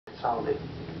consolidate.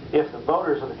 If the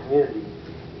voters of the community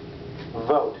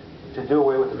vote to do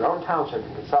away with their own township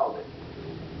and consolidate,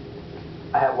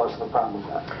 I have less of a problem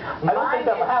with that. I don't think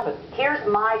that will happen. Here's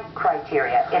my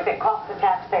criteria. If it costs the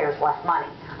taxpayers less money.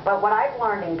 But what I've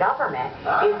learned in government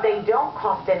is they don't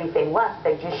cost anything less.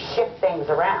 They just shift things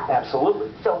around.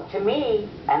 Absolutely. So to me,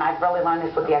 and I've really learned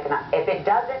this with the economic, if it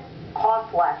doesn't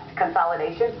cost less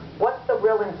consolidations, what's the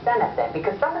real incentive then?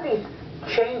 Because some of these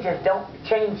changes don't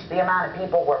change the amount of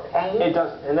people we're paying. It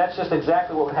doesn't, and that's just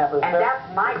exactly what would happen. And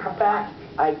that's my complaint.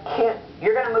 I can't.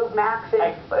 You're going to move Max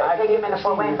and take him into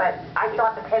Fort Wayne, but I still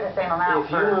have to pay the same amount.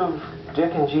 If you move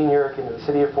Dick and Jean Urick into the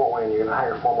city of Fort Wayne, you're going to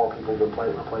hire 4 more people to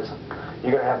replace them.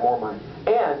 You're going to have more money.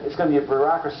 And it's going to be a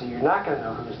bureaucracy. You're not going to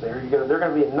know who's there. They're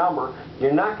going to be a number.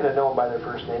 You're not going to know them by their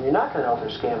first name. You're not going to know if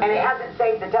they're scamming. And it hasn't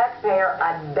saved the taxpayer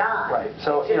a dime. Right.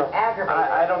 So, you know,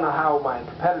 I don't know how my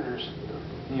competitors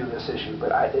view this issue,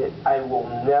 but I will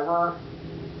never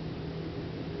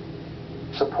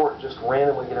support just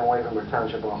randomly getting away from their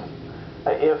township office.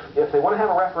 If they want to have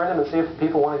a referendum and see if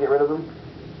people want to get rid of them.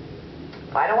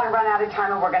 I don't want to run out of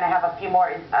time, and we're going to have a few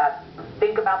more.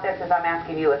 Think about this as I'm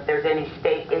asking you if there's any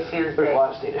state issues. There's a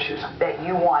lot of state issues that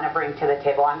you want to bring to the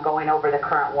table. I'm going over the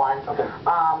current ones. Okay.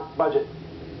 Budget.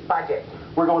 Budget.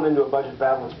 We're going into a budget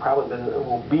battle. It's probably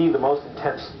will be the most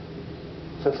intense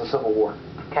since the Civil War.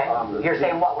 Okay. You're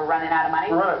saying what? We're running out of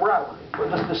money? We're out of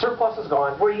money. The surplus is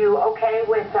gone. Were you okay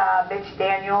with Mitch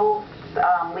Daniels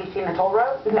leasing the toll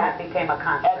road? That became a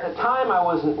controversy. At the time, I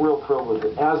wasn't real thrilled with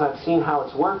it. As I've seen how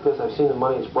it's worked, as I've seen the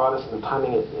money it's brought us and the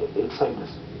timing it saved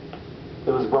us.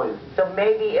 It was brilliant. So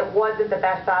maybe it wasn't the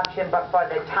best option, but for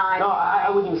the time... No, I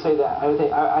wouldn't even say that.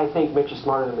 I think Mitch is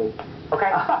smarter than me. Okay.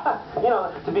 You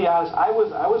know, to be honest, I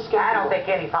was skeptical. I don't think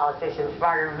any politician is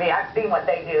smarter than me. I've seen what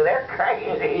they do. They're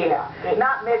crazy.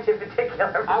 Not Mitch in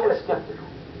particular. I was skeptical.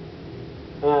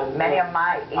 And many of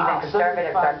my, even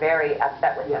conservatives, are very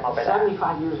upset with him over that.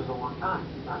 75 years is a long time.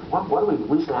 What are we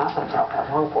leasing assets out that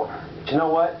long for? But you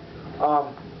know what?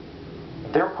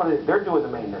 They're doing the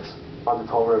maintenance on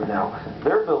the toll road now.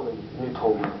 They're building new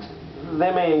toll roads.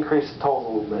 They may increase the tolls a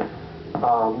little bit.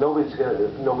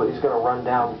 Nobody's gonna run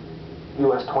down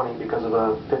US 20 because of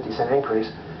a 50-cent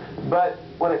increase. But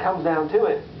when it comes down to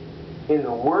it, in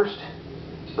the worst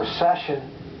recession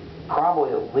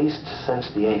probably at least since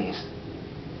the 80s.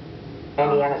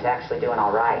 Indiana's actually doing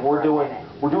all right. We're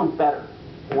doing better.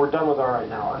 We're done with all right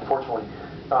now, unfortunately.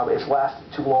 It's lasted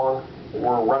too long.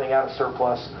 We're running out of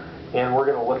surplus, and we're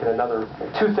going to look at another.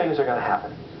 2 things are going to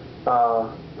happen.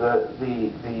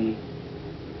 The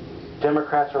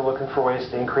Democrats are looking for ways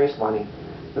to increase money.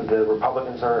 The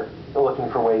Republicans are looking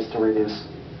for ways to reduce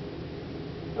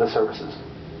the services.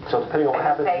 So depending on what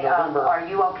happens in November... Are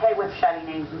you okay with shutting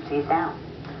agencies down?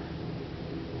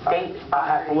 I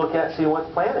have to look at see what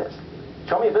the plan is.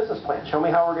 Show me a business plan. Show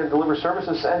me how we're going to deliver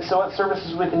services, and so what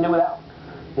services we can do without.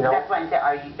 You know, that's what I'm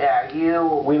saying. Are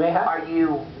you? We may have. Are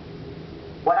you?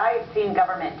 What I have seen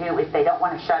government do is they don't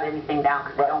want to shut anything down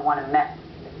because they don't want to mess.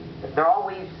 They're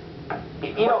always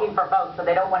looking for votes, so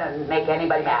they don't want to make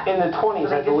anybody mad. In the 20s,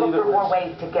 so I believe look for more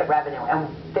ways to get revenue, and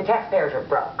the taxpayers are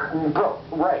broke. Broke,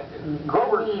 right?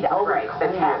 Grover need a break.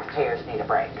 The taxpayers need a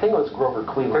break. I think it was Grover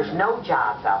Cleveland. There's no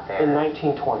jobs out there. In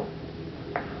 1920,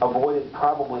 avoided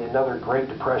probably another Great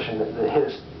Depression that hit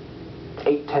us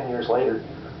 8-10 years later,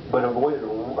 but avoided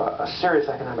a serious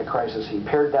economic crisis. He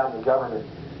pared down the government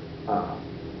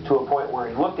to a point where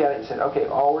he looked at it and said, okay,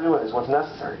 all we're doing is what's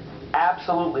necessary.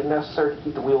 Absolutely necessary to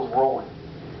keep the wheels rolling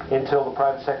until the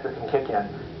private sector can kick in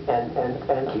and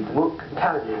keep the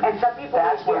economy moving. And some people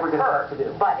that's what we're going to have to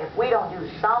do. But if we don't do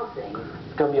something,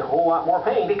 it's going to be a whole lot more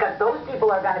pain. Because those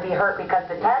people are going to be hurt because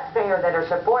the taxpayer that are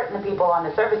supporting the people on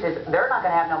the services, they're not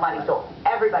going to have no money, so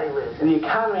everybody loses. The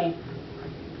economy,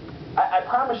 I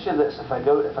promise you this, if I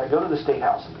go to the State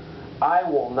House, I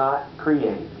will not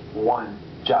create 1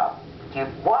 job.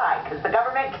 Why? Because the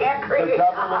government can't create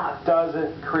jobs. The government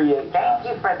doesn't create jobs. Thank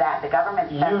you for that. The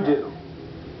government You do.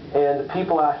 And the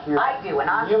people out here... I do. An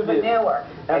entrepreneur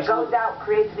that goes out,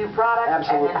 creates new products,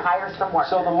 and then hires some workers.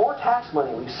 So the more tax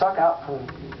money we suck out from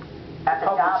the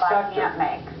public sector, I can't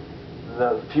make.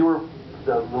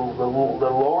 The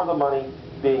lower the money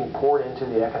being poured into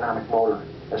the economic motor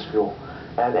as fuel.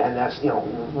 And that's, you know,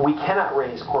 we cannot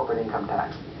raise corporate income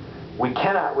tax. We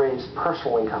cannot raise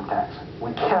personal income tax.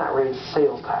 We cannot raise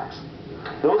sales tax.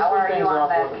 Those How are things you are on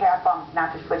the cap,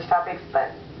 not to switch topics,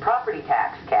 but property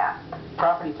tax cap?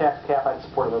 Property tax cap, I'd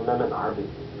support an amendment in a heartbeat.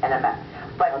 An amendment.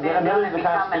 But then doesn't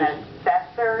become an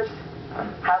assessor's,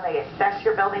 how they assess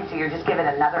your building, so you're just giving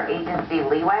another agency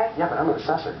leeway? Yeah, but I'm an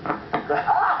assessor.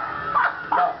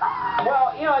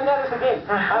 Well, you know, and that is the game.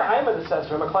 I'm an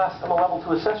assessor. I'm a level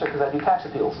 2 assessor because I do tax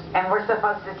appeals. And we're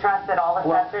supposed to trust that all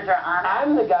assessors are honest?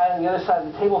 I'm the guy on the other side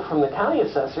of the table from the county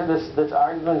assessor that's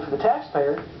arguing for the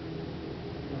taxpayer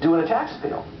doing a tax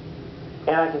appeal.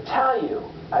 And I can tell you,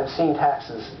 I've seen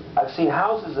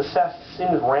houses assessed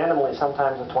seems randomly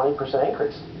sometimes a 20%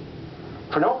 increase.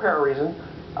 For no apparent reason,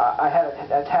 I had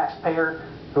a taxpayer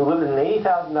who lived in an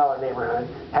 $80,000 neighborhood,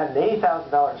 had an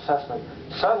 $80,000 assessment.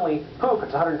 Suddenly, poof,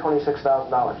 it's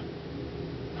 $126,000.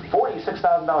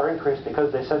 $46,000 increase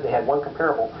because they said they had one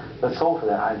comparable that sold for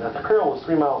that. The comparable was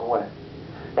 3 miles away.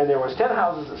 And there was 10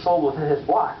 houses that sold within his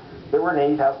block that were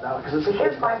an $80,000 because it's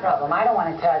Here's my problem. I don't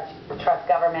want to trust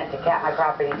government to cap my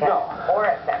property tax or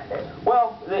assess it.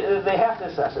 Well, they have to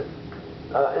assess it.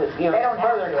 You know, they don't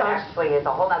have to. Actually, it's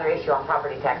a whole other issue on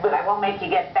property tax, but I won't make you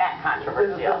get that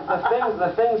controversial.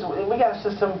 The things, we got a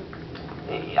system,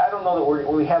 I don't know that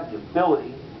we have the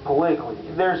ability politically.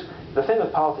 The thing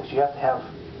with politics, you have to have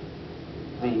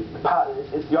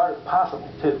it's the art of the possible,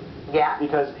 too. Yeah.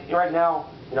 Because right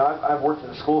now, you know, I've worked in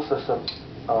the school system.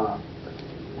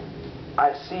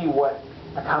 I see what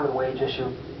a common wage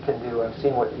issue can do. I've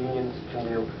seen what unions can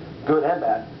do, good and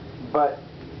bad. But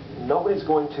nobody's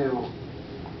going to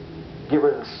get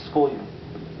rid of the school union.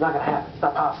 It's not going to happen. It's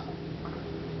not possible.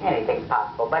 Anything's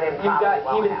possible, but it probably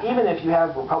won't happen. Even if you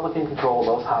have Republican control of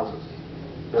those houses,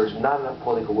 there's not enough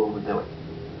political will to do it.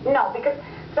 No, because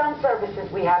some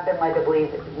services we have been led to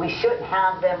believe that we shouldn't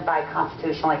have them by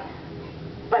constitutionally,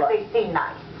 but they seem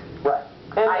nice. Right.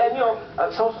 And you know,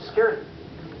 Social Security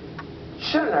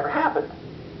should have never happened.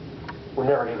 We're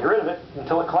never going to get rid of it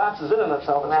until it collapses in on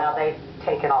itself. Well, they've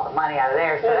taken all the money out of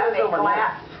there, so that may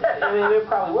collapse. I mean, it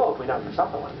probably will if we don't do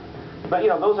something like it. But, you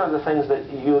know, those are the things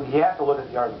that you have to look at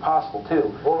the art of the possible,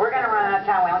 too. Well, we're going to run out of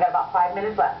time. We only got about 5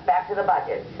 minutes left. Back to the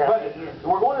budget. So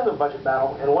we're going into the budget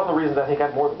battle, and one of the reasons I think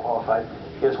I'm more than qualified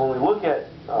is when we look at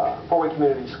Fort Wayne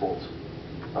Community Schools.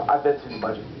 I've been through the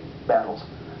budget battles.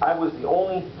 I was the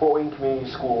only Fort Wayne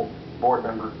Community School board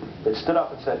member that stood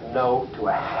up and said no to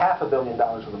 $500 million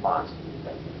worth of bonds.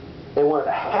 They wanted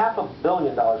 $500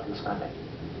 million worth of spending.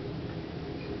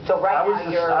 So right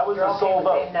now I was the sole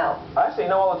vote. No. I say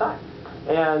no all the time.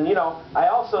 And, you know, I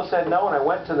also said no, and I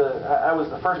went to I was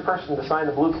the first person to sign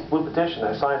the blue petition.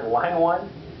 I signed line 1,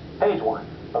 page 1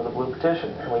 of the blue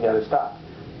petition, and we got it stopped.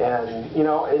 And, you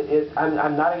know,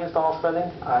 I'm not against all spending.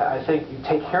 I think you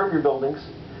take care of your buildings,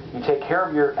 you take care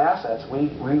of your assets. We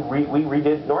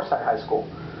redid Northside High School.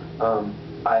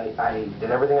 I did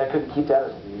everything I could to keep that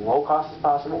as low cost as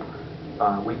possible.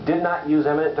 We did not use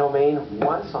eminent domain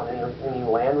once on any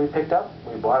land we picked up.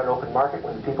 We bought it open market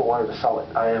when people wanted to sell it.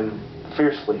 I am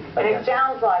fiercely against. And it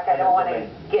sounds like, I don't want to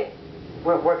get,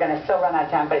 we're going to still run out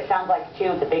of time, but it sounds like,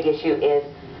 too, the big issue is,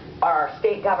 are our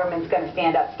state governments going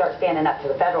to start standing up to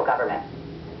the federal government?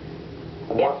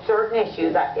 In certain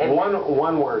issues.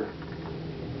 One word.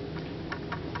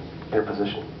 Their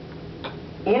position.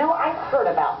 You know, I've heard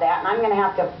about that, and I'm going to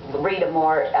have to read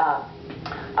more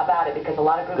about it, because a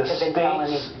lot of groups have been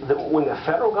telling me. When the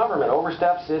federal government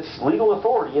oversteps its legal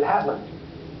authority, it has none.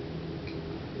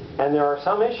 And there are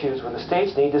some issues where the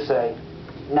states need to say,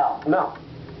 no. No.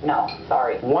 No,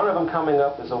 sorry. One of them coming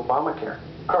up is Obamacare.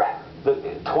 Correct.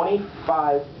 The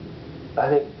 25, I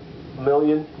think,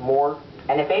 million more.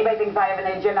 And if anybody thinks I have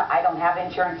an agenda, I don't have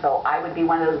insurance, so I would be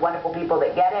one of those wonderful people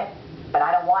that get it, but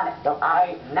I don't want it. No,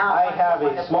 I have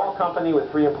a small company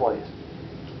with 3 employees.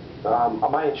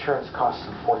 My insurance costs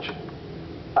a fortune.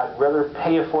 I'd rather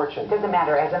pay a fortune. It doesn't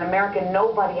matter. As an American,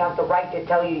 nobody has the right to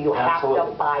tell you have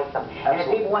to buy something. And if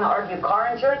people want to argue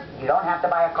car insurance, you don't have to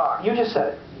buy a car. You just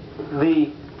said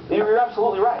it. You're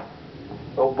absolutely right.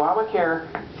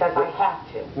 Obamacare says I have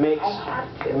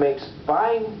to. Makes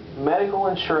buying medical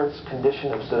insurance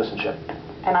condition of citizenship.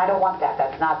 And I don't want that.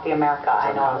 That's not the America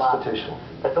I know and love. Unconstitutional.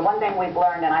 But the one thing we've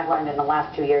learned, and I've learned in the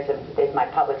last 2 years, is my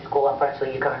public school,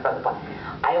 unfortunately, you coming from the point.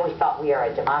 I always thought we are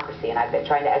a democracy, and I've been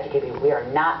trying to educate people. We are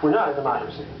not. We're not a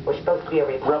democracy. We're supposed to be a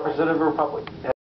republic. Representative republic.